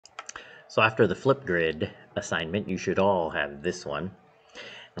So after the Flipgrid assignment, you should all have this one.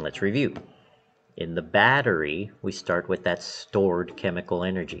 And let's review. In the battery, we start with that stored chemical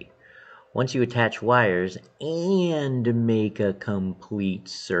energy. Once you attach wires and make a complete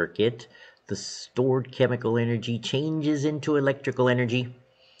circuit, the stored chemical energy changes into electrical energy,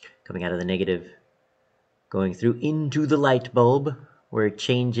 coming out of the negative, going through into the light bulb, where it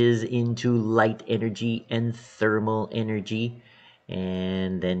changes into light energy and thermal energy,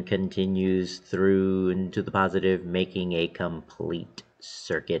 and then continues through into the positive, making a complete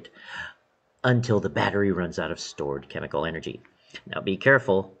circuit until the battery runs out of stored chemical energy. Now be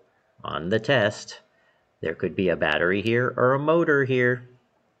careful, on the test, there could be a battery here or a motor here.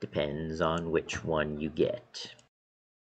 Depends on which one you get.